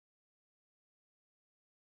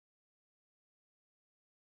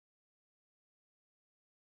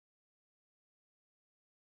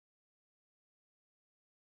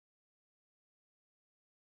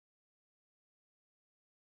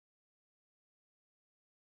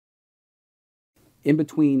In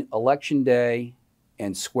between Election Day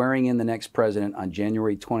and swearing in the next president on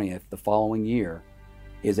January 20th the following year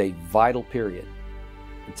is a vital period.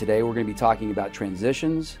 And today we're going to be talking about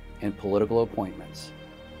transitions and political appointments.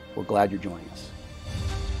 We're glad you're joining us.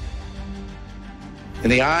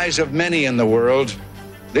 In the eyes of many in the world,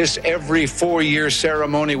 this every 4-year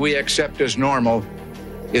ceremony we accept as normal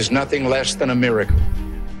is nothing less than a miracle.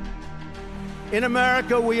 In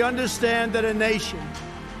America, we understand that a nation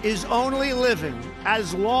is only living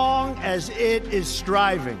as long as it is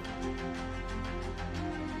striving.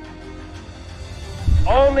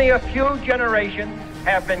 Only a few generations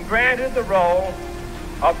have been granted the role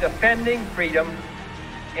of defending freedom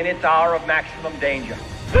in its hour of maximum danger.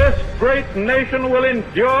 This great nation will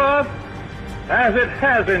endure as it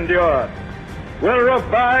has endured, will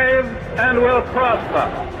revive and will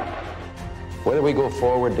prosper. Whether we go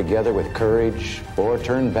forward together with courage or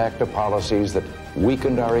turn back to policies that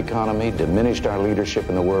weakened our economy, diminished our leadership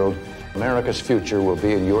in the world, America's future will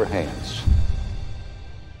be in your hands.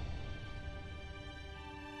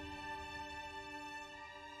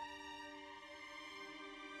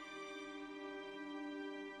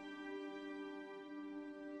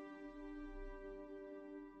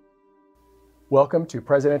 Welcome to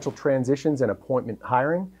Presidential Transitions and Appointment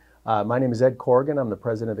Hiring. My name is Ed Corrigan. I'm the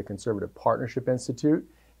president of the Conservative Partnership Institute.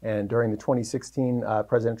 And during the 2016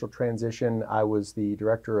 presidential transition, I was the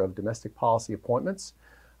director of domestic policy appointments.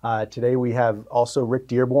 Today we have also Rick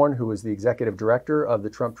Dearborn, who was the executive director of the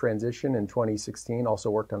Trump transition in 2016, also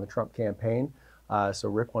worked on the Trump campaign. So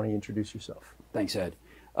Rick, why don't you introduce yourself? Thanks, Ed.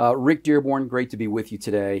 Rick Dearborn, great to be with you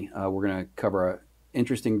today. We're going to cover an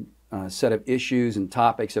interesting set of issues and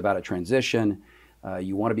topics about a transition.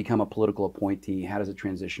 You want to become a political appointee. How does a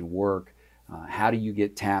transition work? How do you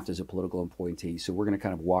get tapped as a political appointee? So we're going to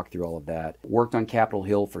kind of walk through all of that. Worked on Capitol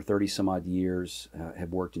Hill for 30 some odd years, have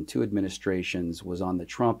worked in 2 administrations, was on the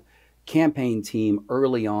Trump campaign team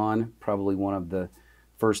early on, probably one of the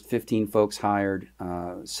first 15 folks hired,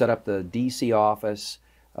 set up the DC office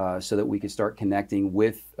so that we could start connecting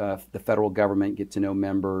with the federal government, get to know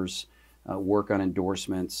members, work on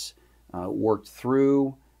endorsements, worked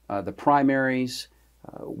through the primaries.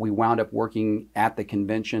 We wound up working at the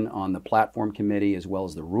convention on the platform committee as well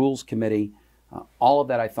as the rules committee. All of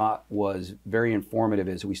that I thought was very informative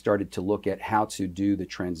as we started to look at how to do the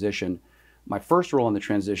transition. My first role in the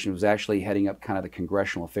transition was actually heading up kind of the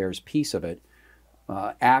congressional affairs piece of it.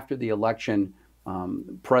 After the election,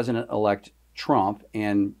 President-elect Trump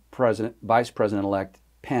and Vice President-elect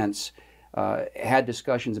Pence had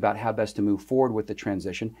discussions about how best to move forward with the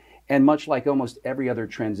transition. And much like almost every other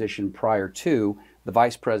transition prior to, the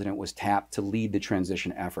vice president was tapped to lead the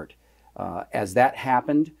transition effort. As that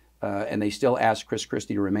happened, and they still asked Chris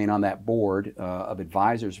Christie to remain on that board of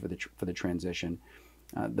advisors for the transition,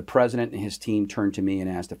 the president and his team turned to me and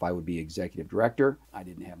asked if I would be executive director. I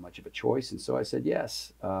didn't have much of a choice, and so I said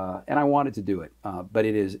yes, and I wanted to do it. But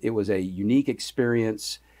it was a unique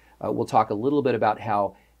experience. We'll talk a little bit about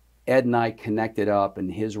how Ed and I connected up in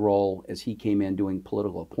his role as he came in doing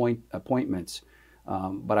political appointments.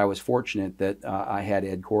 But I was fortunate that I had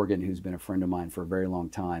Ed Corrigan, who's been a friend of mine for a very long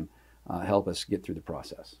time, help us get through the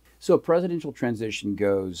process. So a presidential transition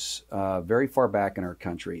goes very far back in our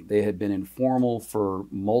country. They had been informal for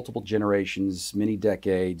multiple generations, many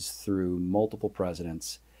decades, through multiple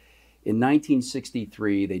presidents. In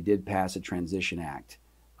 1963, they did pass a Transition Act.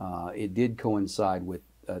 It did coincide with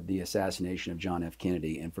the assassination of John F.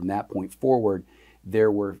 Kennedy. And from that point forward,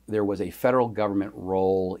 there was a federal government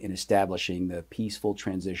role in establishing the peaceful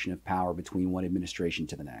transition of power between one administration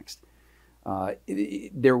to the next.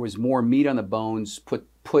 There was more meat on the bones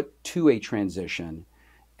put to a transition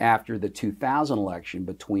after the 2000 election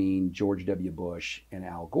between George W. Bush and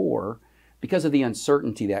Al Gore because of the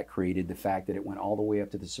uncertainty that created, the fact that it went all the way up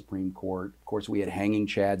to the Supreme Court. Of course, we had hanging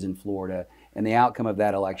chads in Florida, and the outcome of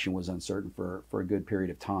that election was uncertain for a good period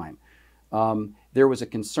of time. There was a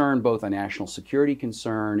concern, both a national security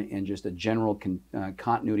concern and just a general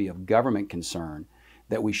continuity of government concern,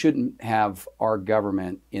 that we shouldn't have our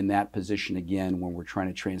government in that position again when we're trying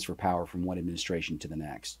to transfer power from one administration to the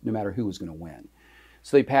next, no matter who was going to win.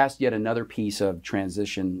 So they passed yet another piece of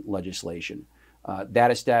transition legislation. That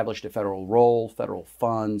established a federal role, federal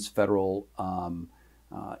funds, federal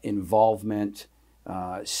involvement,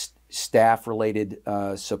 staff-related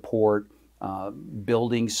support,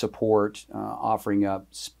 building support, offering up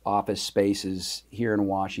office spaces here in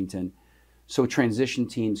Washington, so transition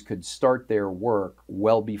teams could start their work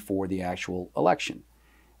well before the actual election.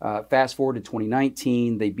 Fast forward to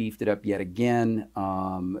 2019, they beefed it up yet again.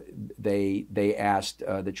 They asked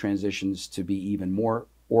the transitions to be even more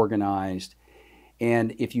organized.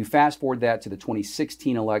 And if you fast forward that to the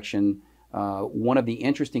 2016 election, one of the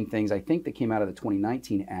interesting things I think that came out of the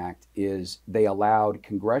 2019 Act is they allowed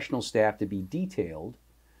congressional staff to be detailed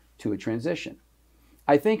to a transition.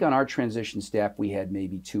 I think on our transition staff, we had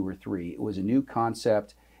maybe 2 or 3. It was a new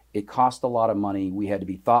concept. It cost a lot of money. We had to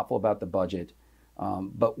be thoughtful about the budget.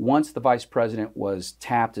 But once the vice president was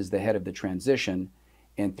tapped as the head of the transition,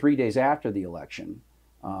 and 3 days after the election,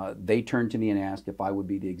 they turned to me and asked if I would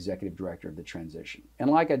be the executive director of the transition. And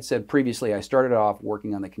like I'd said previously, I started off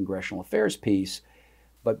working on the congressional affairs piece,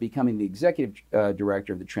 but becoming the executive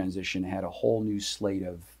director of the transition had a whole new slate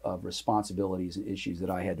of responsibilities and issues that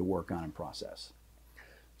I had to work on and process.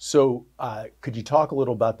 So could you talk a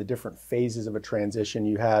little about the different phases of a transition?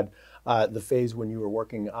 You had the phase when you were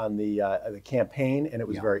working on the campaign, and it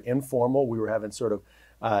was very informal. We were having sort of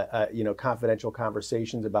confidential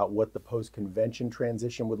conversations about what the post-convention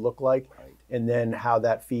transition would look like, and then how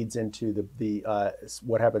that feeds into the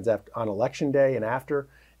what happens on election day and after,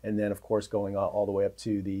 and then of course going all the way up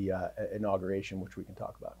to the inauguration, which we can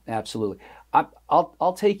talk about. Absolutely.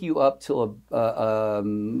 I'll take you up till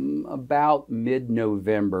about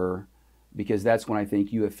mid-November, because that's when I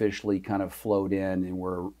think you officially kind of flowed in and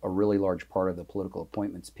were a really large part of the political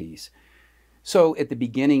appointments piece. So at the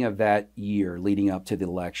beginning of that year leading up to the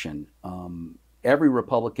election, every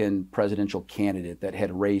Republican presidential candidate that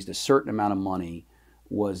had raised a certain amount of money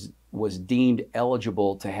was deemed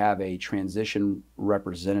eligible to have a transition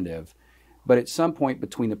representative. But at some point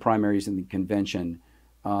between the primaries and the convention,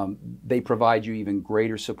 they provide you even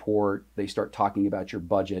greater support. They start talking about your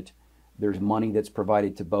budget. There's money that's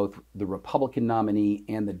provided to both the Republican nominee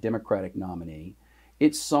and the Democratic nominee.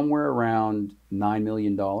 It's somewhere around $9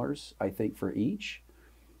 million, I think, for each.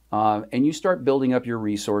 And you start building up your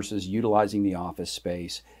resources, utilizing the office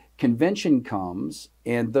space. Convention comes,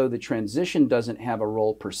 and though the transition doesn't have a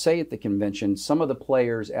role per se at the convention, some of the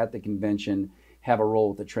players at the convention have a role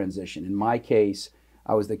with the transition. In my case,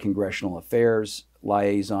 I was the congressional affairs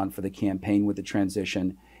liaison for the campaign with the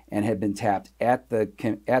transition, and had been tapped at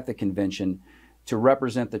the convention to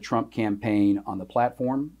represent the Trump campaign on the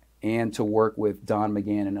platform and to work with Don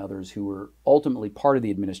McGahn and others who were ultimately part of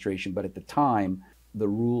the administration, but at the time, the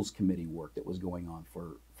Rules Committee work that was going on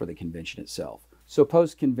for the convention itself. So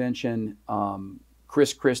post-convention,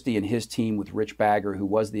 Chris Christie and his team with Rich Bagger, who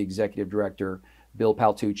was the executive director, Bill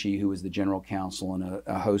Paltucci, who was the general counsel, and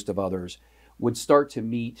a host of others, would start to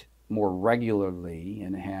meet more regularly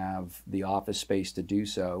and have the office space to do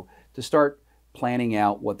so, to start planning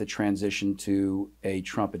out what the transition to a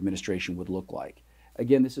Trump administration would look like.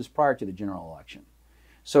 Again, this is prior to the general election.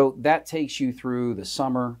 So that takes you through the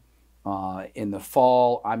summer. In the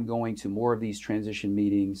fall, I'm going to more of these transition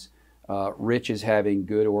meetings. Rich is having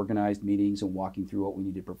good organized meetings and walking through what we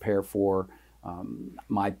need to prepare for.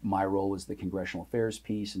 My role was the congressional affairs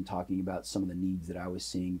piece and talking about some of the needs that I was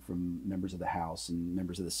seeing from members of the House and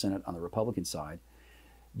members of the Senate on the Republican side.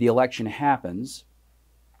 The election happens,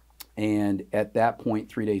 and at that point,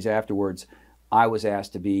 3 days afterwards, I was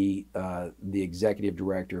asked to be the executive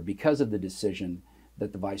director because of the decision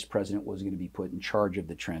that the vice president was going to be put in charge of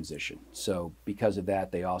the transition. So because of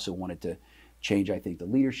that, they also wanted to change, I think, the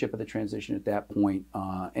leadership of the transition at that point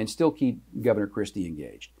and still keep Governor Christie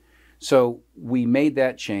engaged. So we made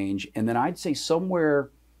that change, and then I'd say somewhere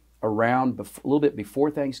around a little bit before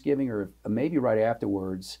Thanksgiving or maybe right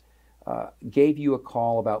afterwards, gave you a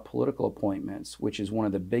call about political appointments, which is one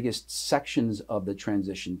of the biggest sections of the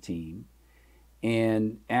transition team,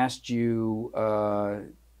 and asked you,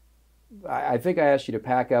 I think I asked you to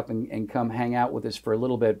pack up and come hang out with us for a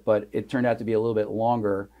little bit, but it turned out to be a little bit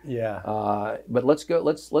longer. Yeah. But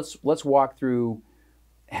let's walk through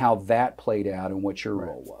how that played out and what your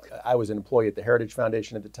role was. I was an employee at the Heritage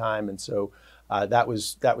Foundation at the time, and so that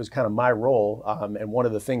was kind of my role. And one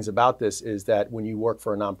of the things about this is that when you work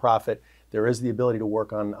for a nonprofit, there is the ability to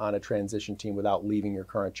work on a transition team without leaving your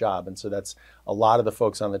current job. And so that's a lot of the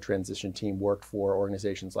folks on the transition team worked for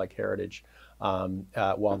organizations like Heritage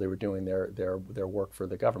while they were doing their work for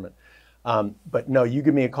the government. But no, you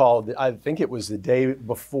give me a call, I think it was the day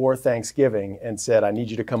before Thanksgiving, and said, I need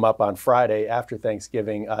you to come up on Friday after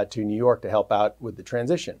Thanksgiving to New York to help out with the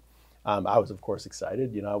transition. I was, of course,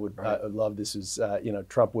 excited. I would love this. Was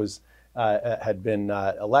Trump had been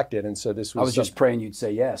elected, and so this was. I was just praying you'd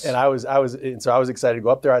say yes. And so I was excited to go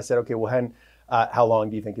up there. I said, okay, well, Hen, how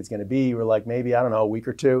long do you think it's going to be? You were like, maybe, I don't know, a week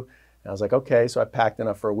or two. And I was like, okay. So I packed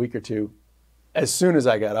enough for a week or two. As soon as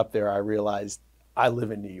I got up there, I realized I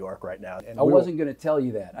live in New York right now. And I wasn't going to tell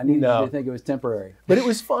you that. I needed you to think it was temporary. But it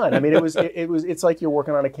was fun. I mean, it's like you're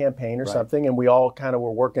working on a campaign or something, and we all kind of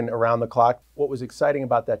were working around the clock. What was exciting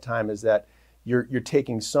about that time is that you're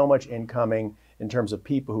taking so much incoming in terms of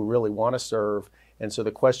people who really want to serve. And so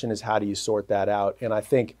the question is, how do you sort that out? And I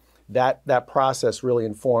think that process really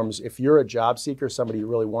informs, if you're a job seeker, somebody who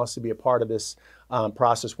really wants to be a part of this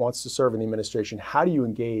process, wants to serve in the administration, how do you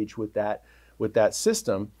engage with that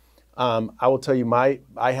system? I will tell you,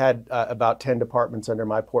 I had about 10 departments under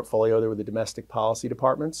my portfolio. There were the domestic policy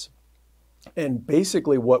departments. And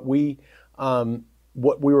basically what we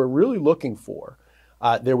were really looking for,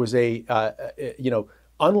 there was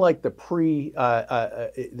unlike the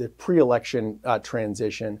pre-election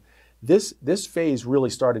transition, this phase really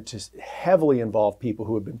started to heavily involve people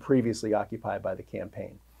who had been previously occupied by the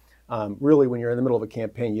campaign. Really, when you're in the middle of a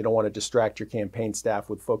campaign, you don't want to distract your campaign staff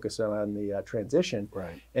with focus on the transition.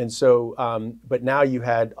 Right. And so, but now you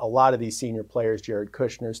had a lot of these senior players, Jared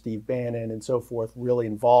Kushner, Steve Bannon, and so forth, really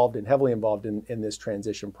involved and heavily involved in this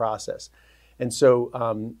transition process. And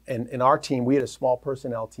so, in our team, we had a small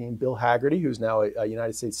personnel team. Bill Haggerty, who's now a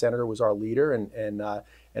United States Senator, was our leader, and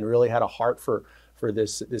really had a heart for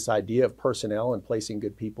this idea of personnel and placing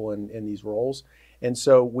good people in these roles. And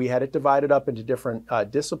so we had it divided up into different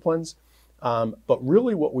disciplines. But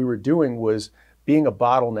really what we were doing was being a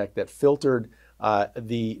bottleneck that filtered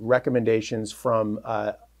the recommendations from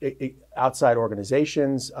outside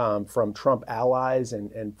organizations, from Trump allies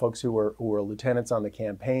and folks who were lieutenants on the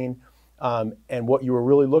campaign. And what you were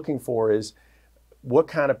really looking for is what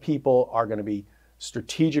kind of people are going to be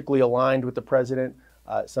strategically aligned with the president,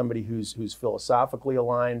 somebody who's philosophically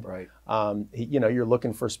aligned. Right. You're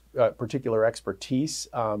looking for particular expertise,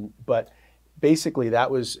 but basically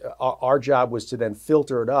that was our job, was to then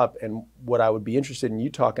filter it up. And what I would be interested in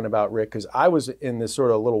you talking about, Rick, because I was in this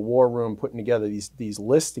sort of little war room putting together these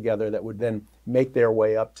lists together that would then make their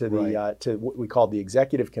way up to the to what we called the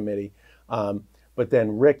executive committee. But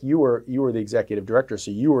then, Rick, you were the executive director,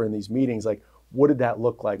 so you were in these meetings. Like, what did that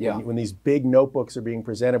look like when these big notebooks are being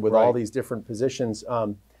presented with all these different positions?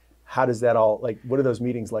 How does that all, like, what are those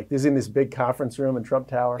meetings like? This is in this big conference room in Trump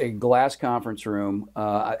Tower? A glass conference room.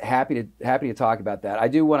 Happy to talk about that. I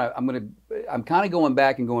do want to, I'm kind of going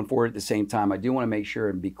back and going forward at the same time. I do want to make sure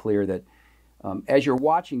and be clear that as you're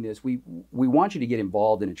watching this, we want you to get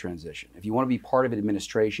involved in a transition. If you want to be part of an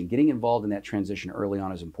administration, getting involved in that transition early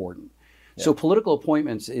on is important. Yeah. So political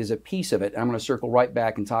appointments is a piece of it. I'm going to circle right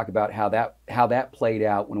back and talk about how that played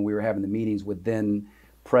out when we were having the meetings with then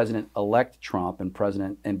President-elect Trump and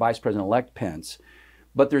Vice President-elect Pence.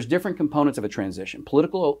 But there's different components of a transition.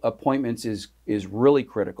 Political appointments is really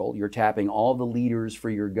critical. You're tapping all the leaders for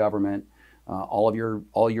your government, all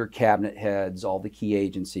your cabinet heads, all the key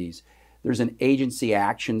agencies. There's an agency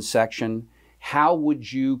action section. How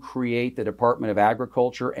would you create the Department of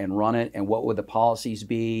Agriculture and run it, and what would the policies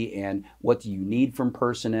be, and what do you need from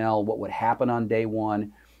personnel, what would happen on day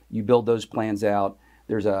one? You build those plans out.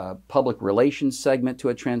 There's a public relations segment to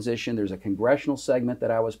a transition. There's a congressional segment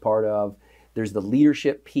that I was part of. There's the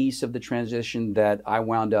leadership piece of the transition that I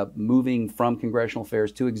wound up moving from congressional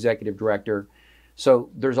affairs to executive director.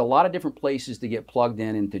 So there's a lot of different places to get plugged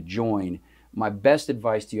in and to join. My best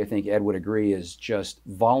advice to you, I think Ed would agree, is just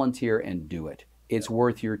volunteer and do it. It's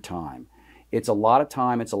worth your time. It's a lot of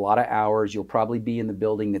time. It's a lot of hours. You'll probably be in the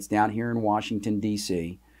building that's down here in Washington,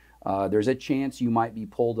 D.C. There's a chance you might be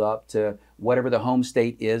pulled up to whatever the home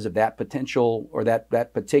state is of that potential or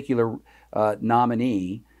that particular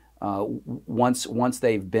nominee once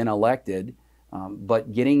they've been elected.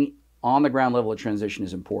 But getting on the ground level of transition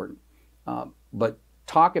is important. But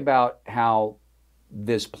talk about how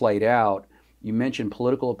this played out. You mentioned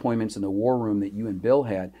political appointments in the war room that you and Bill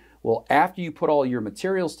had. Well, after you put all your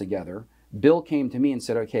materials together, Bill came to me and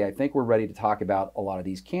said, okay, I think we're ready to talk about a lot of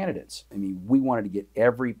these candidates. I mean, we wanted to get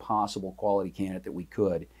every possible quality candidate that we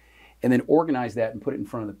could, and then organize that and put it in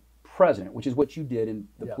front of the president, which is what you did in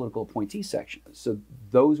the political appointee section. So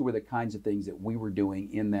those were the kinds of things that we were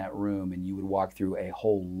doing in that room, and you would walk through a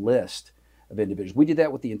whole list of individuals. We did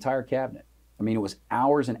that with the entire cabinet. I mean, it was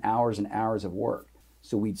hours and hours and hours of work.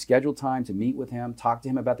 So we'd schedule time to meet with him, talk to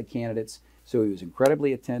him about the candidates. So he was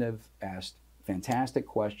incredibly attentive, asked fantastic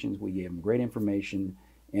questions. We gave him great information,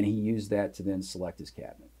 and he used that to then select his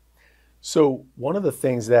cabinet. So one of the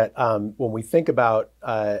things that when we think about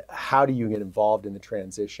how do you get involved in the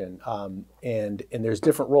transition, and there's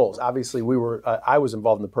different roles. Obviously, I was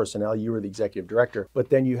involved in the personnel. You were the executive director, but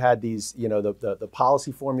then you had these, the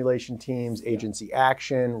policy formulation teams, agency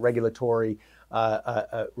action, regulatory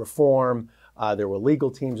reform. There were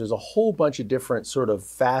legal teams. There's a whole bunch of different sort of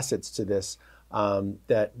facets to this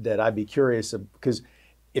that I'd be curious of, because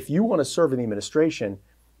if you want to serve in the administration,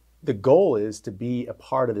 the goal is to be a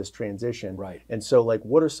part of this transition. Right. And so, like,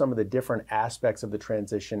 what are some of the different aspects of the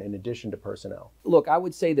transition in addition to personnel? Look, I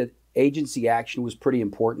would say that Agency action was pretty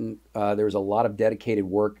important. There was a lot of dedicated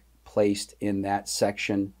work placed in that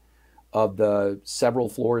section. Of the several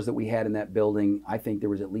floors that we had in that building, I think there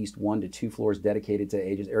was at least 1 to 2 floors dedicated to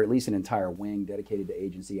agency, or at least an entire wing dedicated to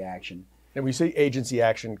agency action. And we say agency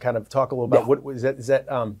action, kind of talk a little about what is that? Is that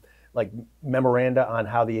like memoranda on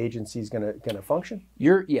how the agency is going to function?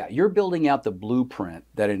 You're building out the blueprint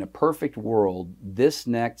that in a perfect world, this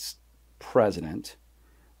next president,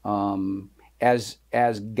 as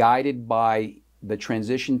guided by the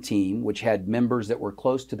transition team, which had members that were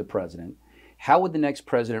close to the president. How would the next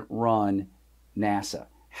president run NASA?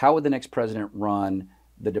 How would the next president run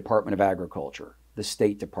the Department of Agriculture, the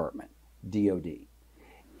State Department, DOD?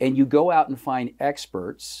 And you go out and find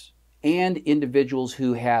experts and individuals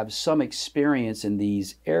who have some experience in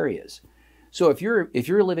these areas. So if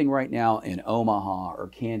you're living right now in Omaha or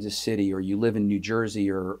Kansas City, or you live in New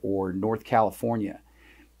Jersey or North California,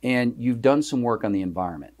 and you've done some work on the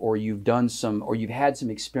environment, or you've had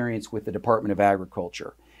some experience with the Department of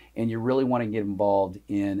Agriculture, and you really want to get involved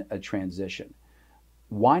in a transition,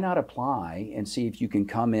 why not apply and see if you can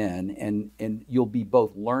come in, and you'll be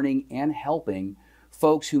both learning and helping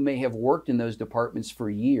folks who may have worked in those departments for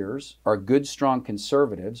years, are good, strong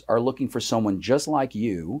conservatives, are looking for someone just like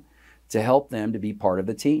you to help them to be part of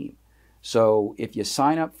the team. So if you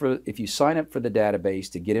sign up for the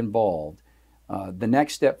database to get involved, the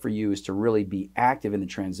next step for you is to really be active in the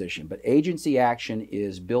transition. But agency action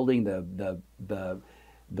is building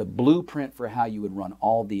the blueprint for how you would run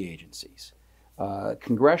all the agencies.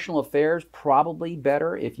 Congressional affairs, probably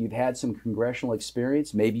better if you've had some congressional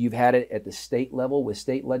experience. Maybe you've had it at the state level with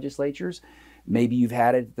state legislatures. Maybe you've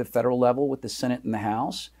had it at the federal level with the Senate and the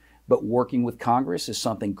House. But working with Congress is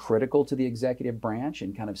something critical to the executive branch,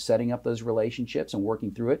 and kind of setting up those relationships and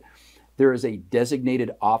working through it. There is a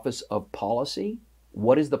designated office of policy.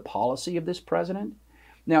 What is the policy of this president?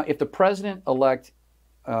 Now, if the president-elect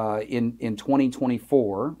in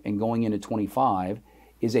 2024 and going into 25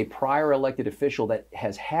 is a prior elected official that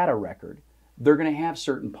has had a record, they're going to have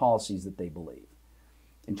certain policies that they believe.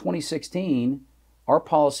 In 2016, our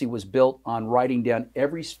policy was built on writing down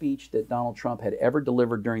every speech that Donald Trump had ever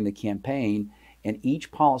delivered during the campaign, and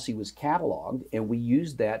each policy was cataloged, and we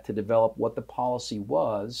used that to develop what the policy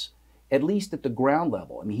was, at least at the ground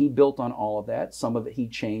level. I mean, he built on all of that. Some of it he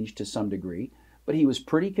changed to some degree, but he was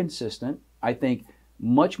pretty consistent. I think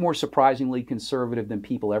much more surprisingly conservative than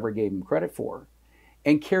people ever gave him credit for,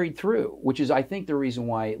 and carried through, which is, I think, the reason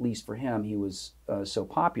why, at least for him, he was so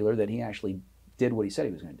popular, that he actually did what he said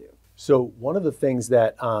he was going to do. So one of the things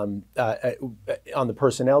that on the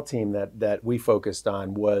personnel team that we focused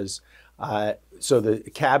on was, so the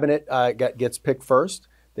cabinet gets picked first.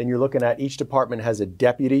 Then you're looking at each department has a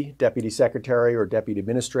deputy secretary or deputy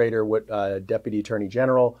administrator, deputy attorney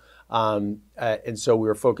general, and so we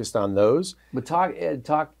were focused on those. But talk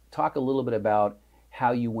a little bit about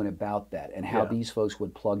how you went about that and how these folks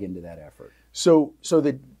would plug into that effort. So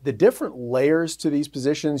the different layers to these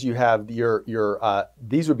positions, you have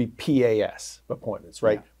these would be PAS appointments,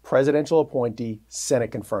 right? Yeah. Presidential appointee,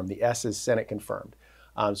 Senate confirmed. The S is Senate confirmed.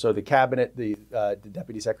 So the cabinet, the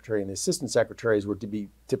deputy secretary, and the assistant secretaries were to be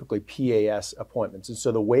typically PAS appointments. And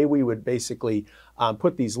so the way we would basically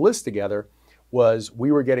put these lists together was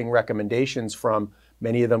we were getting recommendations from,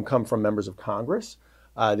 many of them come from members of Congress.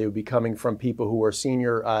 They would be coming from people who are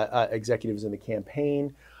senior executives in the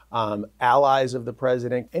campaign, allies of the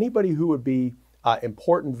president, anybody who would be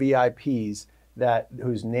important VIPs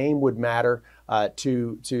whose name would matter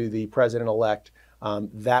to the president-elect.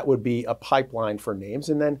 That would be a pipeline for names,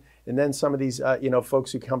 and then some of these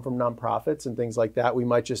folks who come from nonprofits and things like that. We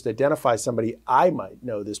might just identify somebody. I might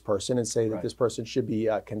know this person and say that this person should be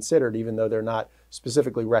considered, even though they're not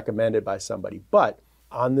specifically recommended by somebody. But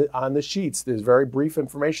on the sheets, there's very brief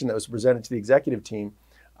information that was presented to the executive team.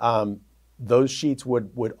 Those sheets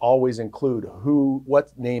would always include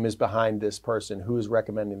what name is behind this person, who is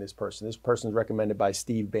recommending this person. This person is recommended by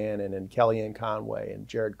Steve Bannon and Kellyanne Conway and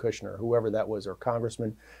Jared Kushner, whoever that was, or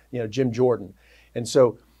Congressman, Jim Jordan. And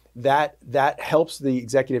so that helps the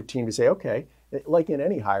executive team to say, okay, like in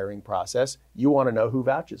any hiring process, you want to know who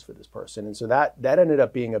vouches for this person. And so that ended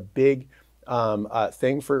up being a big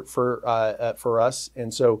thing for us.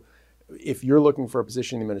 And so if you're looking for a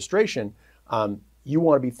position in the administration, you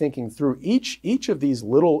want to be thinking through each of these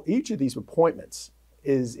appointments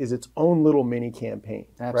is its own little mini campaign.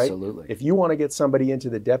 Absolutely. Right? If you want to get somebody into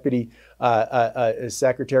the deputy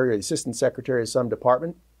secretary or the assistant secretary of some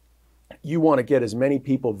department, you want to get as many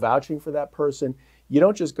people vouching for that person. You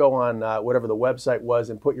don't just go on whatever the website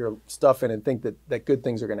was and put your stuff in and think that good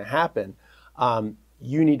things are going to happen.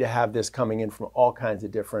 you need to have this coming in from all kinds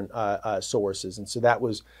of different sources. And so that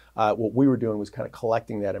was what we were doing, was kind of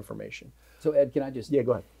collecting that information. So Ed, can I just... Yeah,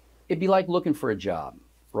 go ahead. It'd be like looking for a job,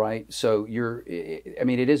 right? So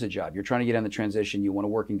it is a job. You're trying to get on the transition. You want to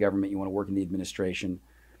work in government. You want to work in the administration.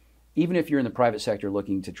 Even if you're in the private sector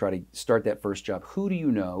looking to try to start that first job, who do you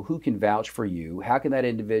know? Who can vouch for you? How can that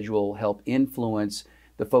individual help influence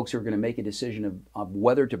the folks who are going to make a decision of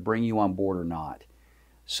whether to bring you on board or not?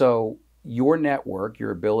 So your network,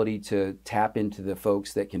 your ability to tap into the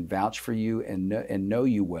folks that can vouch for you and know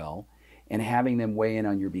you well, and having them weigh in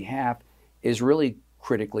on your behalf is really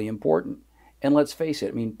critically important. And let's face it,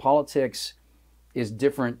 I mean, politics is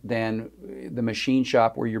different than the machine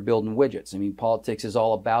shop where you're building widgets. I mean, politics is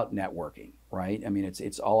all about networking, right? I mean,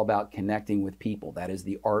 it's all about connecting with people. That is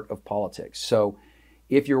the art of politics. So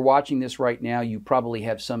if you're watching this right now, you probably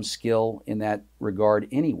have some skill in that regard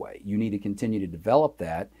anyway. You need to continue to develop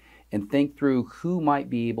that and think through who might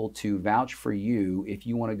be able to vouch for you if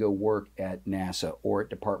you want to go work at NASA or at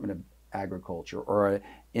Department of Agriculture or an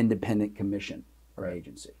independent commission or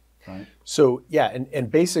agency. Right. So yeah,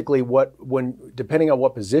 and basically depending on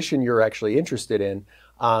what position you're actually interested in,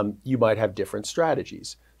 you might have different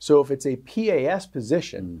strategies. So if it's a PAS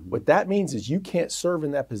position, what that means is you can't serve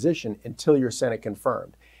in that position until you're Senate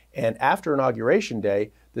confirmed. And after Inauguration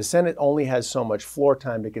Day, the Senate only has so much floor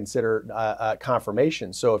time to consider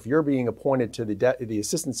confirmation. So if you're being appointed to the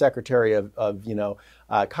Assistant Secretary of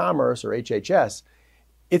Commerce or HHS,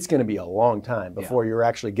 it's going to be a long time before you're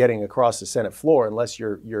actually getting across the Senate floor, unless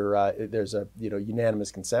there's a unanimous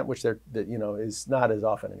consent, which is not as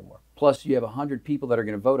often anymore. Plus, you have 100 people that are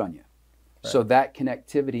going to vote on you, so that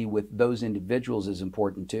connectivity with those individuals is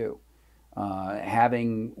important too.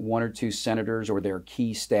 Having one or two senators or their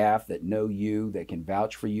key staff that know you, that can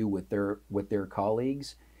vouch for you with their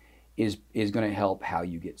colleagues, is going to help how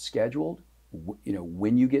you get scheduled.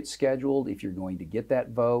 When you get scheduled, if you're going to get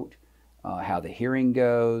that vote. How the hearing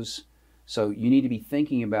goes. So you need to be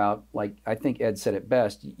thinking about, like I think Ed said it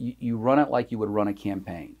best, you run it like you would run a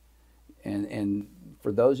campaign. And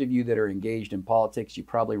for those of you that are engaged in politics, you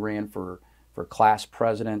probably ran for class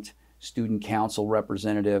president, student council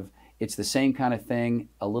representative. It's the same kind of thing,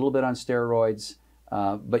 a little bit on steroids,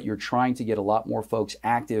 but you're trying to get a lot more folks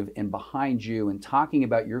active and behind you and talking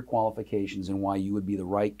about your qualifications and why you would be the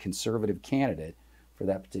right conservative candidate for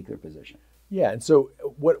that particular position. Yeah, and so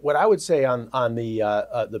what I would say on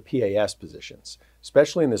the PAS positions,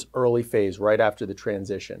 especially in this early phase right after the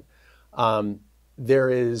transition,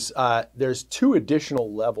 there's two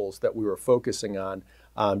additional levels that we were focusing on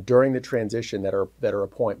during the transition that are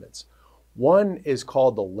appointments. One is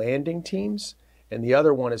called the landing teams, and the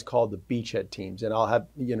other one is called the beachhead teams. And I'll have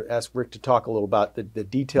ask Rick to talk a little about the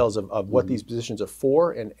details of what these positions are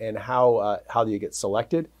for and how you get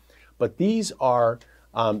selected. But these are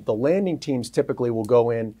the landing teams typically will go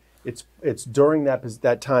in. It's during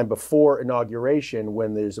that time before inauguration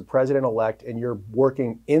when there's a president-elect and you're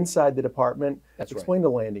working inside the department. That's Explain the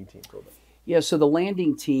landing teams a little bit. Yeah, so the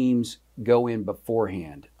landing teams go in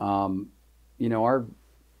beforehand.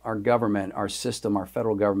 Our government, our system, our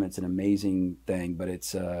federal government's an amazing thing, but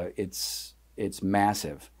it's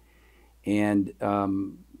massive. And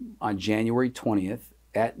on January 20th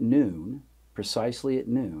at noon, precisely at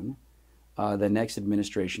noon, the next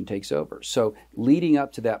administration takes over. So leading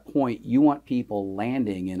up to that point, you want people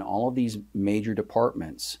landing in all of these major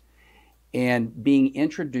departments and being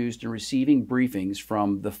introduced and receiving briefings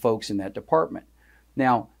from the folks in that department.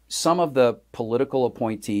 Now, some of the political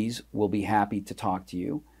appointees will be happy to talk to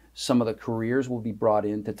you. Some of the careers will be brought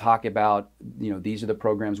in to talk about, these are the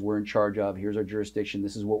programs we're in charge of. Here's our jurisdiction.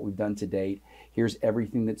 This is what we've done to date. Here's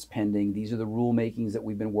everything that's pending. These are the rulemakings that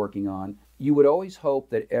we've been working on. You would always hope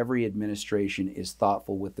that every administration is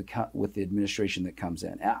thoughtful with the administration that comes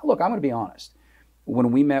in. Look, I'm going to be honest.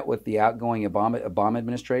 When we met with the outgoing Obama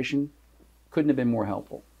administration, couldn't have been more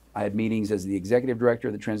helpful. I had meetings as the executive director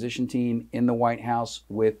of the transition team in the White House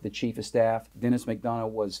with the chief of staff. Dennis McDonough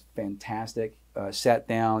was fantastic. Sat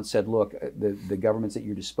down, said, look, the government's at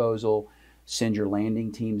your disposal. Send your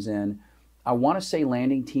landing teams in. I want to say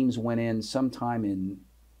landing teams went in sometime in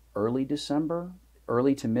early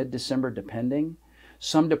to mid-December, depending.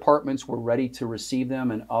 Some departments were ready to receive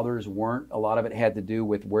them and others weren't. A lot of it had to do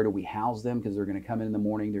with where do we house them, because they're going to come in the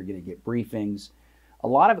morning, they're going to get briefings. A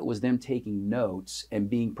lot of it was them taking notes and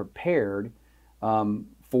being prepared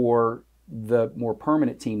for the more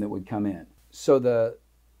permanent team that would come in. So the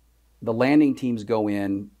landing teams go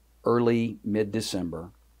in early, mid-December.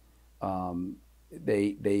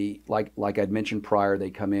 They like I'd mentioned prior, they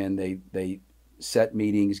come in, they set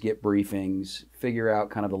meetings, get briefings, figure out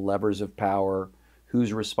kind of the levers of power,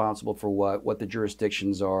 who's responsible for what the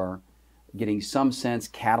jurisdictions are, getting some sense,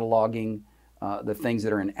 cataloging the things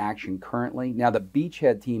that are in action currently. Now the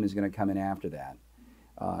beachhead team is going to come in after that,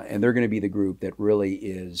 and they're going to be the group that really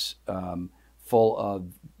is full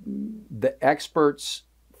of the experts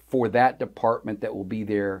for that department that will be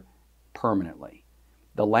there permanently.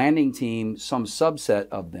 The landing team, some subset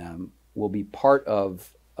of them, will be part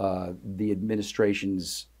of the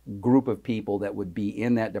administration's group of people that would be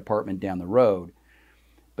in that department down the road.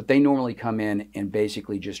 But they normally come in and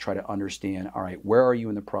basically just try to understand, all right, where are you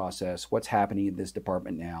in the process? What's happening in this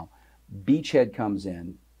department now? Beachhead comes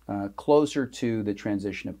in closer to the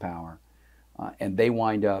transition of power, and they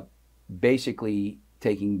wind up basically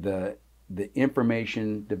taking the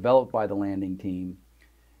information developed by the landing team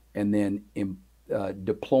and then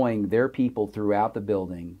deploying their people throughout the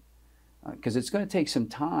building, because it's going to take some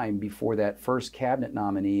time before that first cabinet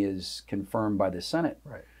nominee is confirmed by the Senate.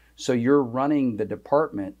 Right. So you're running the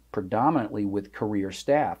department predominantly with career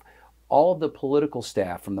staff. All of the political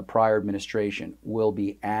staff from the prior administration will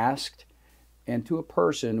be asked, and to a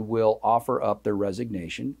person will offer up their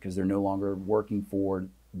resignation because they're no longer working for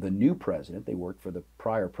the new president. They worked for the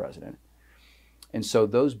prior president. And so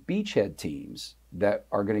those beachhead teams that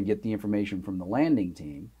are going to get the information from the landing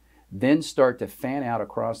team then start to fan out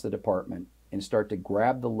across the department and start to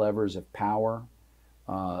grab the levers of power,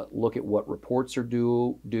 look at what reports are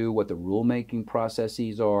due, what the rulemaking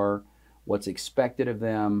processes are, what's expected of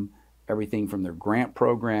them, everything from their grant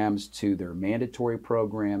programs to their mandatory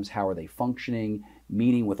programs, how are they functioning,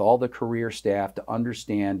 meeting with all the career staff to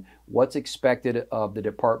understand what's expected of the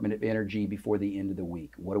Department of Energy before the end of the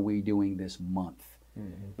week. What are we doing this month?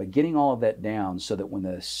 Mm-hmm. But getting all of that down so that when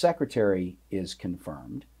the secretary is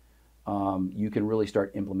confirmed, you can really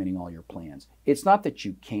start implementing all your plans. It's not that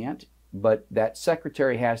you can't, but that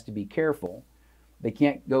secretary has to be careful. They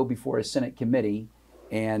can't go before a Senate committee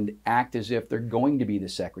and act as if they're going to be the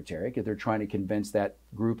secretary, because they're trying to convince that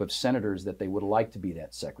group of senators that they would like to be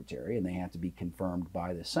that secretary, and they have to be confirmed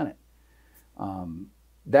by the Senate.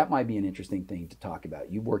 That might be an interesting thing to talk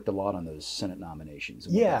about. You've worked a lot on those Senate nominations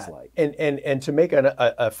and what that's like. And to make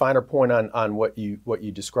a finer point on what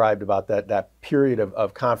you described about that period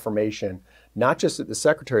of confirmation, not just at the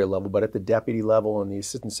secretary level, but at the deputy level and the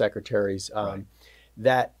assistant secretaries, right,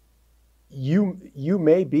 that you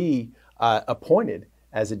may be appointed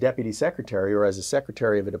as a deputy secretary or as a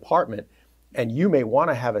secretary of a department, and you may want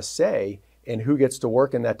to have a say in who gets to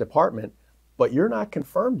work in that department, but you're not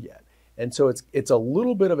confirmed yet. And so it's a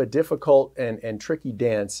little bit of a difficult and tricky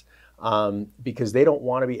dance because they don't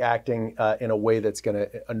want to be acting in a way that's going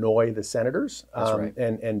to annoy the senators, that's right,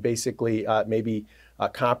 and basically maybe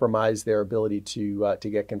compromise their ability to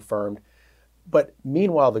get confirmed. But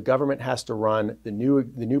meanwhile, the government has to run. The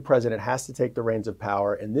new president has to take the reins of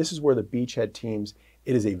power, and this is where the beachhead teams.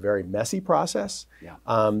 It is a very messy process.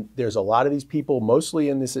 Yeah. There's a lot of these people, mostly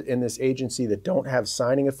in this agency, that don't have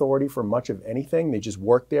signing authority for much of anything. They just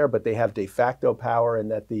work there, but they have de facto power, and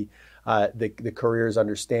that the careers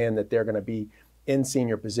understand that they're going to be in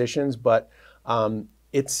senior positions. But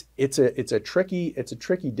it's a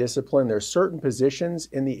tricky discipline. There are certain positions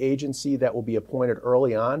in the agency that will be appointed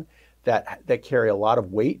early on that carry a lot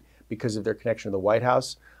of weight because of their connection to the White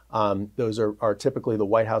House. Those are typically the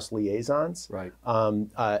White House liaisons. Right.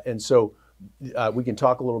 And so we can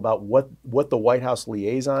talk a little about what the White House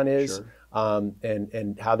liaison is, sure,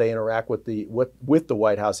 and how they interact with the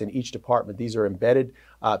White House in each department. These are embedded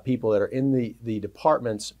people that are in the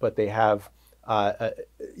departments, but they have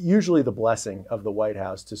usually the blessing of the White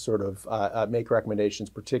House to sort of make recommendations,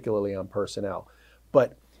 particularly on personnel.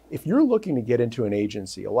 But if you're looking to get into an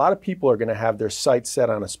agency, a lot of people are going to have their sights set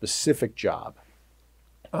on a specific job.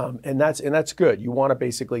 And that's good. You want to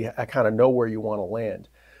basically kind of know where you want to land.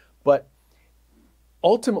 But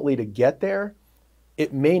ultimately, to get there,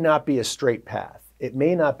 it may not be a straight path. It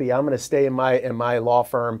may not be, I'm going to stay in my law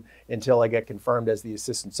firm until I get confirmed as the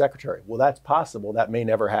assistant secretary. Well, that's possible. That may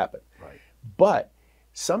never happen. Right. But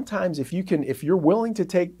sometimes if you're willing to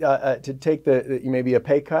take maybe a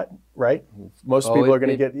pay cut, right? Most people are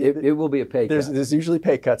going to get. It will be a pay cut. There's usually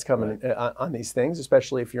pay cuts coming, right, on these things,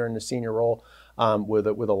 especially if you're in a senior role with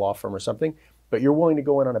a law firm or something. But you're willing to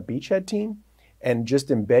go in on a beachhead team and just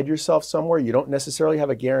embed yourself somewhere. You don't necessarily have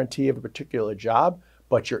a guarantee of a particular job,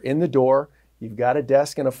 but you're in the door. You've got a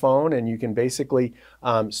desk and a phone, and you can basically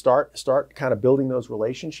start kind of building those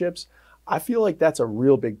relationships. I feel like that's a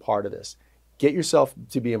real big part of this. Get yourself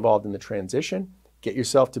to be involved in the transition. Get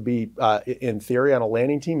yourself to be, in theory, on a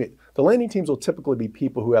landing team. The landing teams will typically be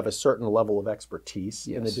people who have a certain level of expertise,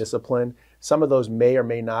 yes, in the discipline. Some of those may or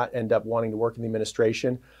may not end up wanting to work in the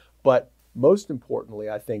administration, but most importantly,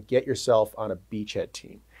 I think, get yourself on a beachhead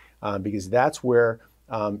team, because that's where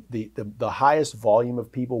the highest volume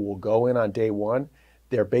of people will go in on day one.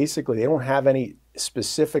 They don't have any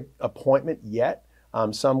specific appointment yet.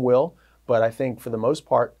 Some will, but I think for the most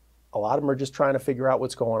part, a lot of them are just trying to figure out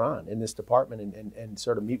what's going on in this department and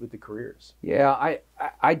sort of meet with the careers. Yeah,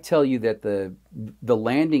 I'd tell you that the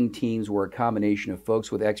landing teams were a combination of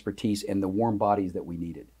folks with expertise and the warm bodies that we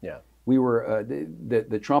needed. Yeah. We were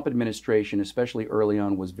the Trump administration, especially early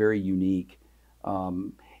on, was very unique,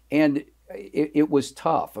 and it was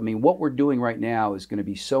tough. I mean, what we're doing right now is going to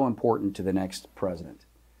be so important to the next president,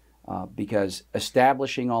 because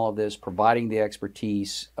establishing all of this, providing the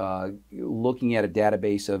expertise, looking at a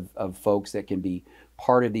database of folks that can be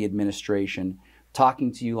part of the administration,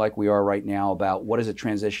 talking to you like we are right now about what is a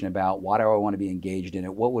transition about, why do I want to be engaged in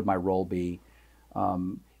it, what would my role be.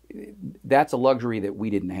 That's a luxury that we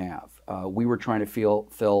didn't have. We were trying to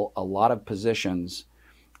fill a lot of positions,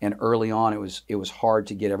 and early on it was hard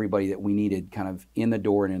to get everybody that we needed kind of in the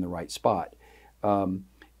door and in the right spot.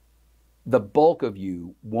 The bulk of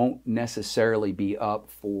you won't necessarily be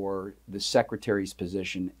up for the secretary's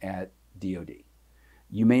position at DOD.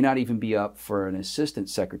 You may not even be up for an assistant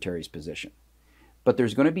secretary's position, but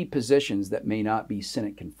there's going to be positions that may not be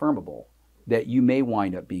Senate confirmable that you may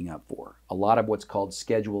wind up being up for. A lot of what's called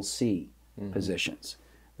Schedule C positions.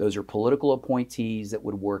 Those are political appointees that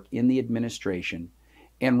would work in the administration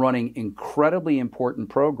and running incredibly important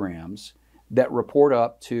programs that report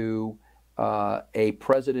up to a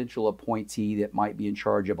presidential appointee that might be in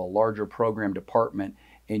charge of a larger program department,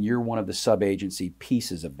 and you're one of the sub-agency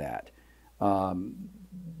pieces of that.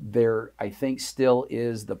 There, I think, still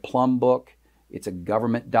is the Plum Book. It's a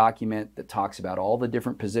government document that talks about all the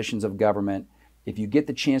different positions of government. If you get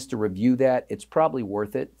the chance to review that, it's probably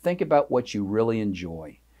worth it. Think about what you really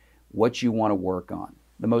enjoy, what you want to work on.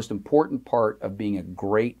 The most important part of being a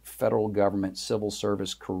great federal government civil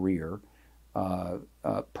service career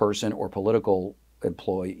person or political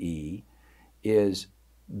employee is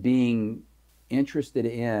being interested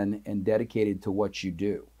in and dedicated to what you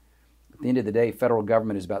do. At the end of the day, federal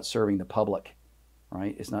government is about serving the public.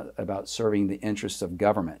 Right? It's not about serving the interests of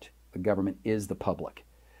government. The government is the public.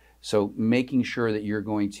 So making sure that you're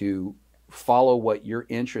going to follow what your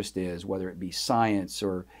interest is, whether it be science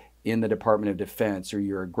or in the Department of Defense, or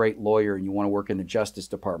you're a great lawyer and you want to work in the Justice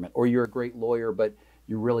Department, or you're a great lawyer but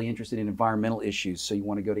you're really interested in environmental issues, so you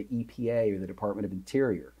want to go to EPA or the Department of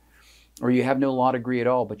Interior, or you have no law degree at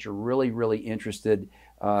all but you're really, really interested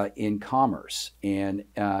in commerce and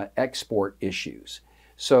export issues.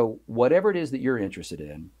 So whatever it is that you're interested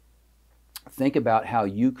in, think about how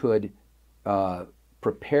you could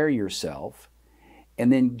prepare yourself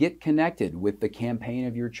and then get connected with the campaign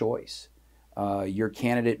of your choice. Your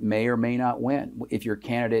candidate may or may not win. If your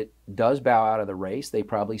candidate does bow out of the race, they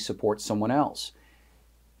probably support someone else.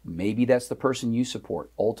 Maybe that's the person you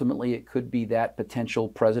support. Ultimately, it could be that potential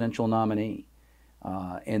presidential nominee.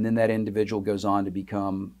 And then that individual goes on to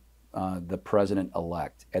become the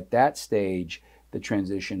president-elect. At that stage, the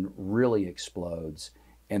transition really explodes,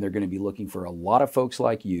 and they're going to be looking for a lot of folks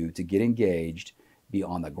like you to get engaged, be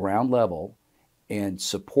on the ground level, and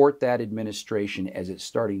support that administration as it's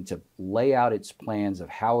starting to lay out its plans of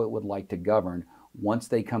how it would like to govern once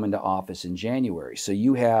they come into office in January. So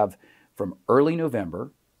you have from early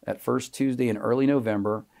November, that first Tuesday in early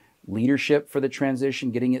November, leadership for the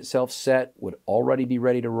transition getting itself set would already be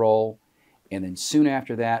ready to roll. And then soon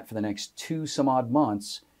after that, for the next 2 some odd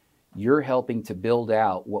months, you're helping to build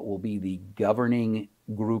out what will be the governing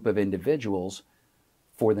group of individuals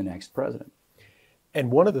for the next president. And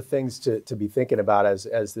one of the things to be thinking about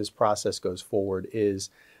as this process goes forward is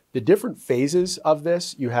the different phases of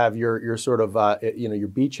this. You have your sort of your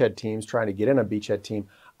beachhead teams trying to get in a beachhead team.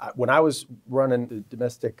 When I was running the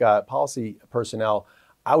domestic policy personnel,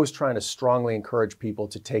 I was trying to strongly encourage people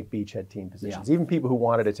to take beachhead team positions. Yeah. Even people who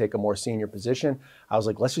wanted to take a more senior position, I was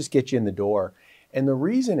like, let's just get you in the door. And the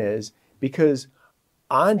reason is because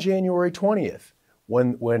on January 20th,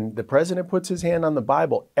 when the president puts his hand on the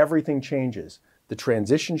Bible, everything changes. The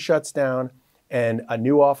transition shuts down and a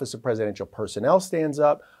new Office of Presidential Personnel stands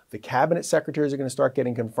up. The cabinet secretaries are going to start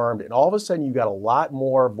getting confirmed. And all of a sudden, you've got a lot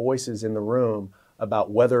more voices in the room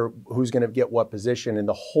about who's going to get what position, and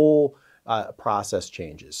the whole process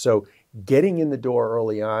changes. So getting in the door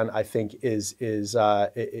early on, I think,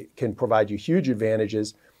 it can provide you huge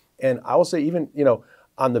advantages. And I will say, even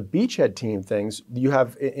on the beachhead team things, you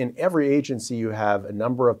have in every agency you have a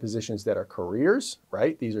number of positions that are careers,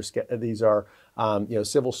 right? These are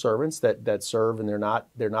civil servants that serve, and they're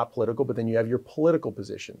not political. But then you have your political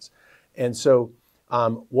positions, and so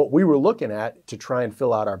What we were looking at to try and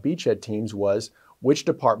fill out our beachhead teams was which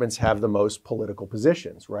departments have the most political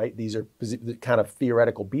positions, right? These are kind of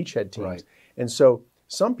theoretical beachhead teams. Right. And so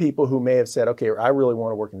some people who may have said, okay, I really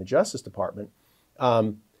want to work in the Justice Department,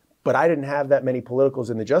 but I didn't have that many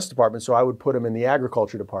politicals in the Justice Department, so I would put them in the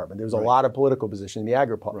Agriculture Department. There was a lot of political positions in the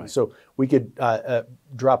Agri Department. Right. So we could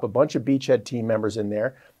drop a bunch of beachhead team members in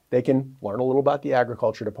there. They can learn a little about the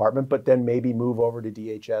Agriculture Department, but then maybe move over to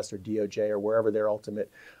DHS or DOJ or wherever their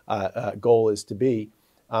ultimate goal is to be.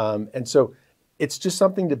 And so it's just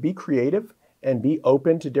something to be creative and be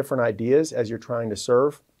open to different ideas as you're trying to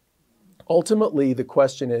serve. Ultimately, the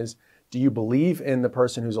question is, do you believe in the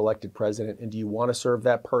person who's elected president, and do you want to serve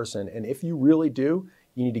that person? And if you really do,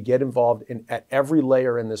 you need to get involved at every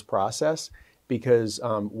layer in this process, because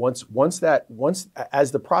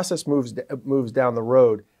as the process moves down the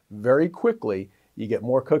road, very quickly you get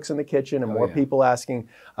more cooks in the kitchen and more people asking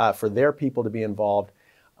for their people to be involved.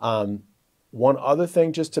 One other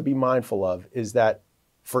thing just to be mindful of is that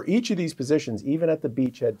for each of these positions, even at the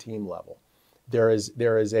beachhead team level, there is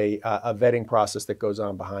a vetting process that goes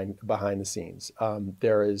on behind the scenes.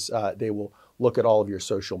 They will look at all of your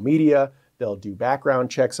social media. They'll do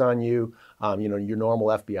background checks on you. Your normal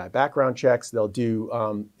FBI background checks. They'll do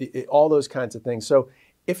all those kinds of things. So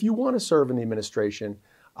if you want to serve in the administration,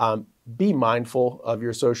 be mindful of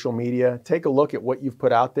your social media. Take a look at what you've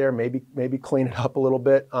put out there. Maybe clean it up a little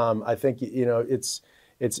bit. I think it's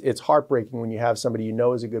heartbreaking when you have somebody you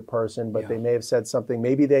know is a good person, but they may have said something.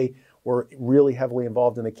 Maybe they were really heavily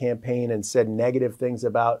involved in the campaign and said negative things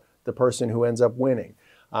about the person who ends up winning.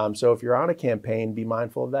 So if you're on a campaign, be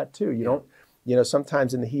mindful of that too. You don't,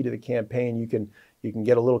 sometimes in the heat of the campaign, you can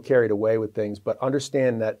get a little carried away with things, but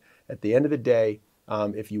understand that at the end of the day,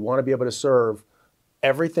 if you want to be able to serve,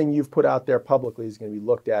 everything you've put out there publicly is going to be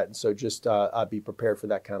looked at. And so just be prepared for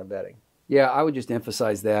that kind of vetting. Yeah, I would just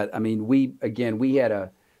emphasize that. I mean, we had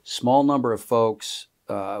a small number of folks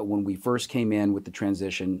when we first came in with the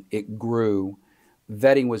transition. It grew.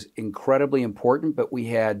 Vetting was incredibly important, but we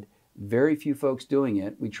had very few folks doing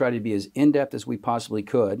it. We tried to be as in-depth as we possibly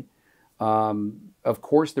could. Of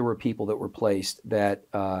course, there were people that were placed that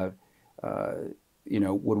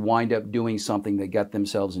would wind up doing something that got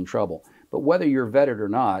themselves in trouble. But whether you're vetted or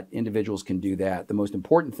not, individuals can do that. The most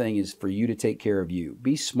important thing is for you to take care of you.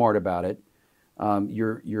 Be smart about it.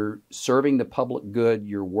 You're serving the public good.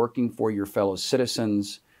 You're working for your fellow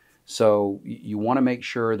citizens. So you want to make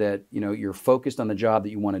sure that you're focused on the job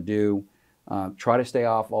that you want to do. Try to stay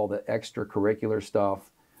off all the extracurricular stuff.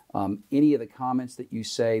 Any of the comments that you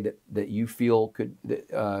say that you feel could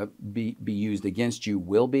be used against you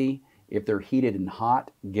will be. If they're heated and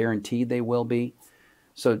hot, guaranteed they will be.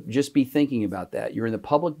 So just be thinking about that. You're in the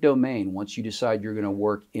public domain once you decide you're going to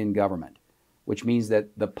work in government, which means that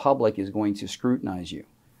the public is going to scrutinize you.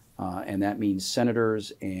 And that means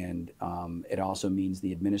senators, and it also means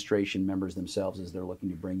the administration members themselves as they're looking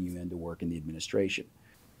to bring you in to work in the administration.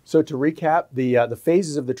 So to recap, the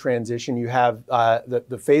phases of the transition, you have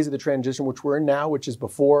the phase of the transition which we're in now, which is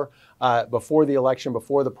before the election,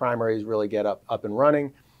 before the primaries really get up and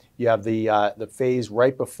running. You have the phase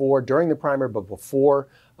right before, during the primary, but before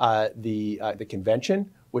the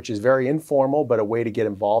convention, which is very informal, but a way to get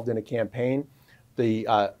involved in a campaign.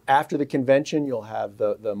 After the convention, you'll have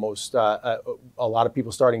the most a lot of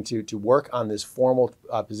people starting to work on this formal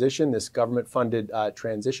position, this government-funded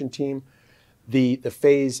transition team. The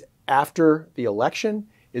phase after the election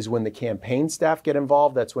is when the campaign staff get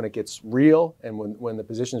involved. That's when it gets real, and when the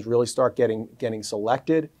positions really start getting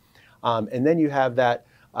selected. And then you have that.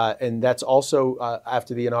 And that's also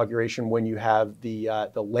after the inauguration when you have the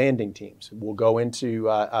landing teams. We'll go into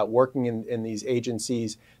working in these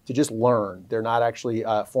agencies to just learn. They're not actually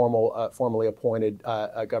formally appointed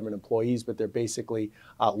government employees, but they're basically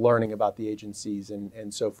learning about the agencies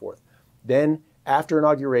and so forth. Then after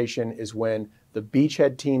inauguration is when the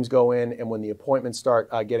beachhead teams go in and when the appointments start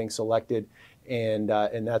getting selected, and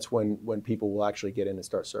that's when people will actually get in and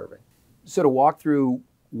start serving. So to walk through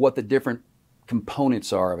what the different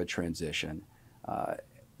components are of a transition.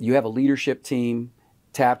 You have a leadership team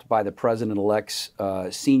tapped by the president-elect's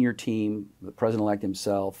senior team, the president-elect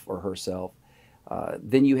himself or herself.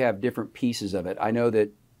 Then you have different pieces of it. I know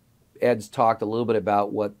that Ed's talked a little bit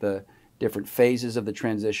about what the different phases of the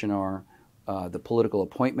transition are. The political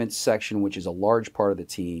appointments section, which is a large part of the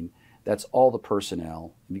team. That's all the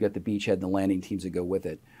personnel. You've got the beachhead and the landing teams that go with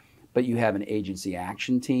it. But you have an agency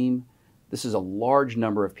action team. This is a large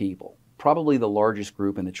number of people. Probably the largest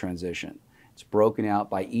group in the transition. It's broken out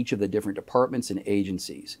by each of the different departments and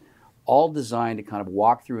agencies, all designed to kind of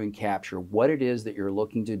walk through and capture what it is that you're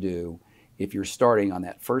looking to do if you're starting on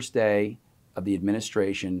that first day of the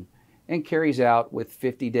administration and carries out with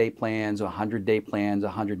 50-day plans, 100-day plans,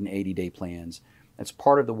 180-day plans. That's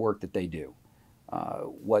part of the work that they do.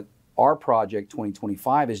 What our project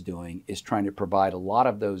 2025 is doing is trying to provide a lot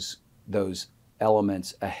of those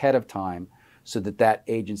elements ahead of time so that that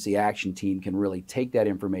agency action team can really take that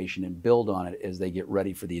information and build on it as they get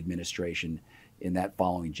ready for the administration in that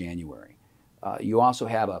following January. You also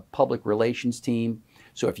have a public relations team.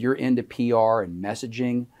 So if you're into PR and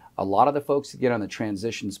messaging, a lot of the folks that get on the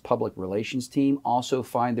transitions public relations team also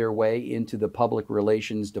find their way into the public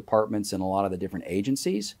relations departments in a lot of the different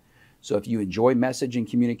agencies. So if you enjoy message and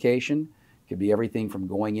communication, it could be everything from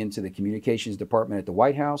going into the communications department at the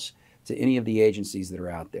White House to any of the agencies that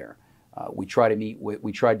are out there. We tried to meet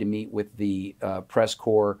with the press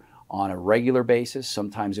corps on a regular basis.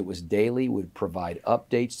 Sometimes it was daily. We'd provide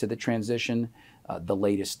updates to the transition. The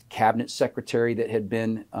latest cabinet secretary that had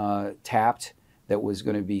been tapped that was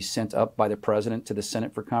going to be sent up by the president to the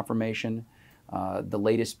Senate for confirmation. The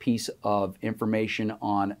latest piece of information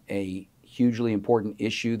on a hugely important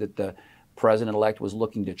issue that the president-elect was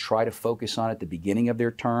looking to try to focus on at the beginning of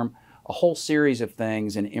their term. A whole series of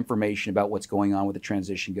things and information about what's going on with the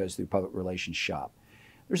transition goes through public relations shop.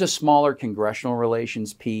 There's a smaller congressional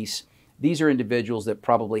relations piece. These are individuals that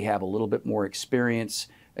probably have a little bit more experience.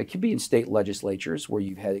 It could be in state legislatures where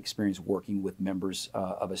you've had experience working with members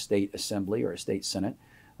of a state assembly or a state senate.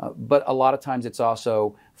 But a lot of times it's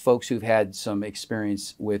also folks who've had some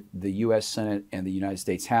experience with the U.S. Senate and the United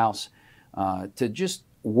States House to just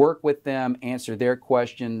work with them, answer their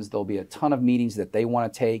questions. There'll be a ton of meetings that they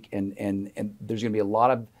want to take, and there's going to be a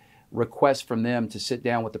lot of requests from them to sit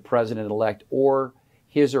down with the president-elect or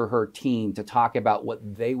his or her team to talk about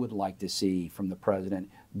what they would like to see from the president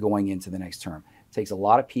going into the next term. It takes a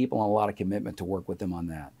lot of people and a lot of commitment to work with them on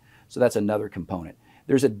that. So that's another component.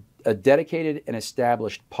 There's a dedicated and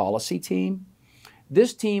established policy team.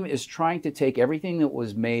 This team is trying to take everything that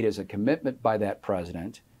was made as a commitment by that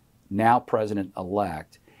president, now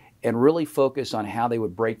president-elect, and really focus on how they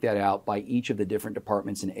would break that out by each of the different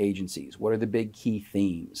departments and agencies. What are the big key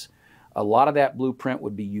themes? A lot of that blueprint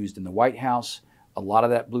would be used in the White House. A lot of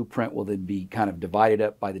that blueprint will then be kind of divided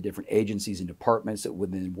up by the different agencies and departments that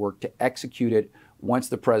would then work to execute it once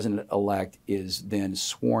the president-elect is then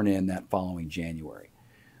sworn in that following January.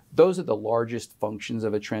 Those are the largest functions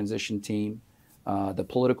of a transition team. The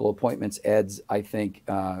political appointments Ed's, I think,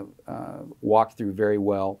 walked through very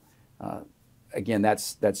well. Again,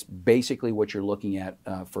 that's basically what you're looking at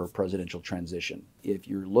for a presidential transition. If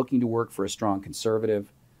you're looking to work for a strong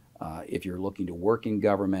conservative, if you're looking to work in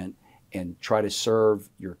government and try to serve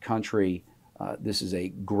your country, this is a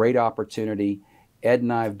great opportunity. Ed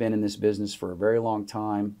and I have been in this business for a very long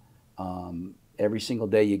time. Every single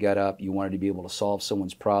day you got up, you wanted to be able to solve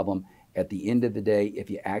someone's problem. At the end of the day, if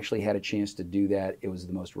you actually had a chance to do that, it was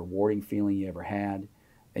the most rewarding feeling you ever had,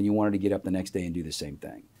 and you wanted to get up the next day and do the same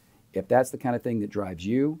thing. If that's the kind of thing that drives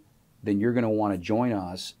you, then you're going to want to join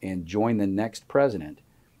us and join the next president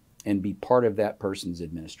and be part of that person's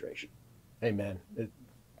administration. Amen.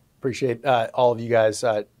 Appreciate all of you guys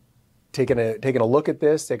taking a look at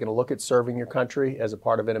this, taking a look at serving your country as a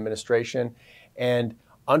part of an administration, and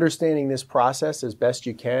understanding this process as best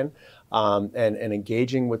you can, and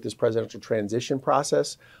engaging with this presidential transition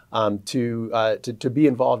process to be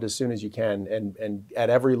involved as soon as you can, and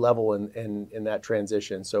at every level in that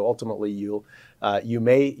transition. So ultimately, you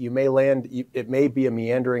may land. It may be a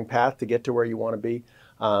meandering path to get to where you want to be,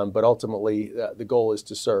 but ultimately the goal is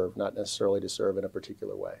to serve, not necessarily to serve in a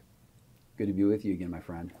particular way. Good to be with you again, my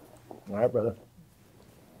friend. All right, brother.